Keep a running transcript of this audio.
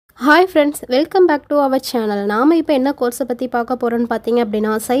Hi friends, welcome back to our channel. நாம இப்போ என்ன கோர்ஸை பற்றி பார்க்க போகிறோம்னு பார்த்தீங்க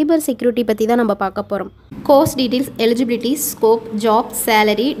அப்படின்னா சைபர் செக்யூரிட்டி பற்றி தான் நம்ம பார்க்க போகிறோம். Course details, eligibility, scope, job,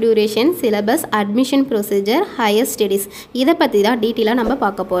 salary, duration, syllabus, admission procedure, higher studies இதை பற்றி தான் டீட்டெயிலாக நம்ம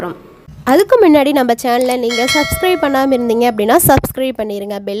பார்க்க போகிறோம். அதுக்கு முன்னாடி நம்ம சேனலில் நீங்கள் சப்ஸ்கிரைப் பண்ணாமல் இருந்தீங்க அப்படின்னா சப்ஸ்கிரைப்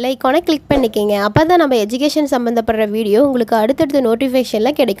பண்ணிடுங்க. பெல் ஐக்கானை கிளிக் பண்ணிக்கிங்க. அப்போ தான் நம்ம எஜுகேஷன் சம்மந்தப்படுற வீடியோ உங்களுக்கு அடுத்தடுத்த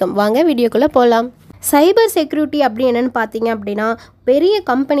நோட்டிஃபிகேஷனில் கிடைக்கும். வாங்க வீடியோக்குள்ளே போகலாம். சைபர் செக்யூரிட்டி அப்படி என்னென்னு பார்த்தீங்க அப்படின்னா பெரிய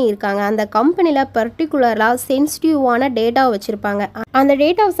கம்பெனி இருக்காங்க. அந்த கம்பெனியில் பர்டிகுலராக சென்சிட்டிவான டேட்டா வச்சுருப்பாங்க. அந்த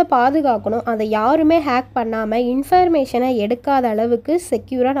டேட்டாஸை பாதுகாக்கணும். அதை யாருமே ஹேக் பண்ணாமல் இன்ஃபர்மேஷனை எடுக்காத அளவுக்கு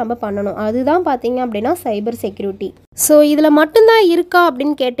செக்யூராக நம்ம பண்ணணும். அதுதான் பார்த்தீங்க அப்படின்னா சைபர் செக்யூரிட்டி. ஸோ இதில் மட்டும்தான் இருக்கா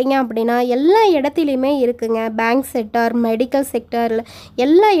அப்படின்னு கேட்டிங்க அப்படின்னா எல்லா இடத்துலையுமே இருக்குங்க. பேங்க் செக்டார், மெடிக்கல் செக்டாரில்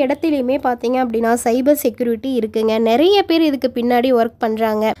எல்லா இடத்துலையுமே பார்த்தீங்க அப்படின்னா சைபர் செக்யூரிட்டி இருக்குங்க. நிறைய பேர் இதுக்கு பின்னாடி ஒர்க்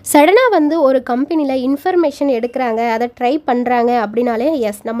பண்ணுறாங்க. சடனாக ஒரு கம்பெனியில் இன்ஃபர்மேஷன் எடுக்கிறாங்க, அதை ட்ரை பண்ணுறாங்க அப்படின்னாலே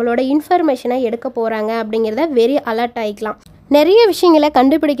எஸ் நம்மளோட இன்ஃபர்மேஷனை எடுக்க போகிறாங்க அப்படிங்கிறத வெரி அலர்ட் ஆகிக்கலாம். நிறைய விஷயங்களை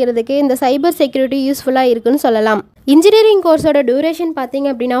கண்டுபிடிக்கிறதுக்கு இந்த சைபர் செக்யூரிட்டி யூஸ்ஃபுல்லாக இருக்குன்னு சொல்லலாம். இன்ஜினியரிங் கோர்ஸோட டியூரேஷன் பார்த்தீங்க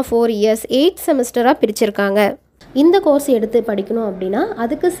அப்படின்னா 4 years 8 செமஸ்டராக பிரிச்சிருக்காங்க. இந்த கோர்ஸ் எடுத்து படிக்கணும் அப்படின்னா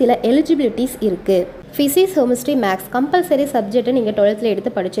அதுக்கு சில எலிஜிபிலிட்டிஸ் இருக்குது. ஃபிசிக்ஸ், கெமிஸ்ட்ரி, மேக்ஸ் கம்பல்சரி சப்ஜெக்ட்டை நீங்கள் 12th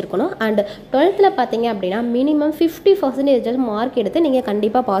எடுத்து படிச்சிருக்கணும். அண்ட் 12th பார்த்தீங்க அப்படின்னா மினிமம் 50% மார்க் எடுத்து நீங்கள்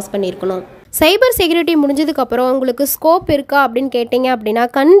கண்டிப்பாக பாஸ் பண்ணியிருக்கணும். சைபர் செக்யூரிட்டி முடிஞ்சதுக்கப்புறம் உங்களுக்கு ஸ்கோப் இருக்கா அப்படின்னு கேட்டிங்க அப்படின்னா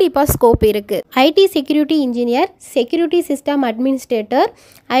கண்டிப்பாக ஸ்கோப் இருக்குது. ID security engineer, security system administrator,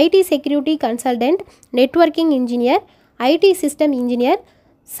 ID security consultant, networking engineer, ID system engineer,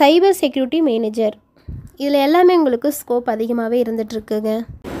 cyber security manager இதில் எல்லாமே உங்களுக்கு ஸ்கோப் அதிகமாகவே இருந்துகிட்ருக்குங்க.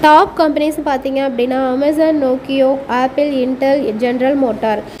 டாப் கம்பெனிஸ் பார்த்தீங்க அப்படின்னா Amazon, நோக்கியோ, apple, Intel, general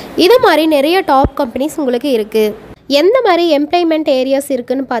motor இது மாதிரி நிறைய டாப் கம்பெனிஸ் உங்களுக்கு இருக்குது. எந்த மாதிரி எம்ப்ளாய்மெண்ட் ஏரியாஸ்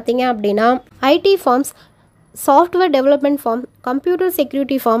இருக்குதுன்னு பார்த்தீங்க அப்படின்னா ID forms, software development form, computer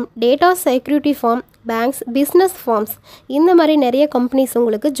security form, data security form, banks, business forms இந்த மாதிரி நிறைய கம்பெனிஸ்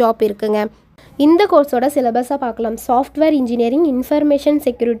உங்களுக்கு ஜாப் இருக்குங்க. இந்த கோர்ஸோட சிலபஸாக பார்க்கலாம். Software engineering, information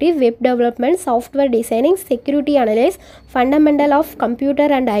security, web development, software designing, security analyse, fundamental of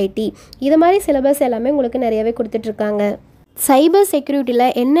computer and IT இது மாதிரி syllabus எல்லாமே உங்களுக்கு நிறையவே கொடுத்துட்ருக்காங்க. சைபர்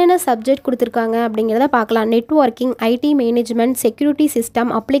செக்யூரிட்டியில் என்னென்ன சப்ஜெக்ட் கொடுத்துருக்காங்க அப்படிங்கிறத பார்க்கலாம். Networking, ID management, security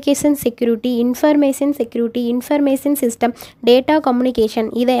system, application security, information security, information system, data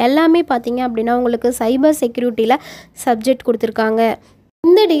communication இதை எல்லாமே பார்த்தீங்க அப்படின்னா உங்களுக்கு சைபர் செக்யூரிட்டியில் சப்ஜெக்ட் கொடுத்துருக்காங்க.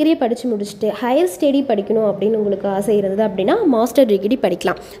 இந்த டிகிரி படித்து முடிச்சுட்டு ஹையர் ஸ்டடி படிக்கணும் அப்படின்னு உங்களுக்கு ஆசை இருந்தது அப்படின்னா மாஸ்டர் டிகிரி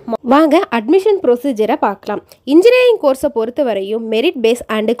படிக்கலாம். வாங்க அட்மிஷன் ப்ரொசீஜரை பார்க்கலாம். இன்ஜினியரிங் கோர்ஸை பொறுத்த வரையும் merit base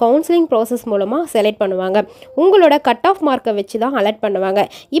and counselling process மூலமாக செலக்ட் பண்ணுவாங்க. உங்களோட கட் ஆஃப் மார்க்கை வச்சு தான் அலர்ட் பண்ணுவாங்க.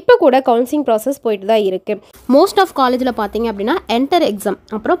 இப்போ கூட கவுன்சிலிங் ப்ராசஸ் போயிட்டு தான் இருக்குது. மோஸ்ட் ஆஃப் காலேஜில் பார்த்தீங்க அப்படின்னா என்டர் எக்ஸாம்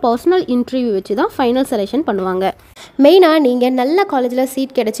அப்புறம் பர்சனல் இன்டர்வியூ வச்சு தான் ஃபைனல் செலெக்ஷன் பண்ணுவாங்க. மெயினாக நீங்கள் நல்ல காலேஜில்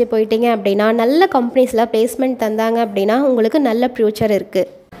சீட் கிடச்சி போயிட்டீங்க அப்படின்னா நல்ல கம்பெனிஸில் பிளேஸ்மெண்ட் தந்தாங்க அப்படின்னா உங்களுக்கு நல்ல ஃப்யூச்சர் இருக்குது.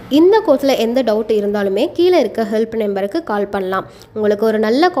 இந்த கோர்ஸில் எந்த டவுட் இருந்தாலுமே கீழே இருக்க ஹெல்ப் நம்பருக்கு கால் பண்ணலாம். உங்களுக்கு ஒரு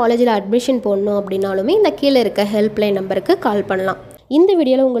நல்ல காலேஜில் அட்மிஷன் போடணும் அப்படின்னாலுமே இந்த கீழே இருக்க ஹெல்ப்லைன் நம்பருக்கு கால் பண்ணலாம். இந்த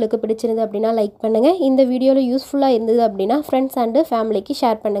வீடியோவில் உங்களுக்கு பிடிச்சிருந்தது அப்படின்னா லைக் பண்ணுங்கள். இந்த வீடியோவில் யூஸ்ஃபுல்லாக இருந்தது அப்படின்னா ஃப்ரெண்ட்ஸ் அண்டு ஃபேமிலிக்கு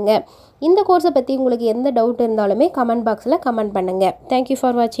ஷேர் பண்ணுங்கள். இந்த கோர்ஸை பற்றி உங்களுக்கு எந்த டவுட் இருந்தாலுமே கமெண்ட் பாக்ஸில் கமெண்ட் பண்ணுங்கள். தேங்க்யூ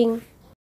ஃபார் வாட்சிங்.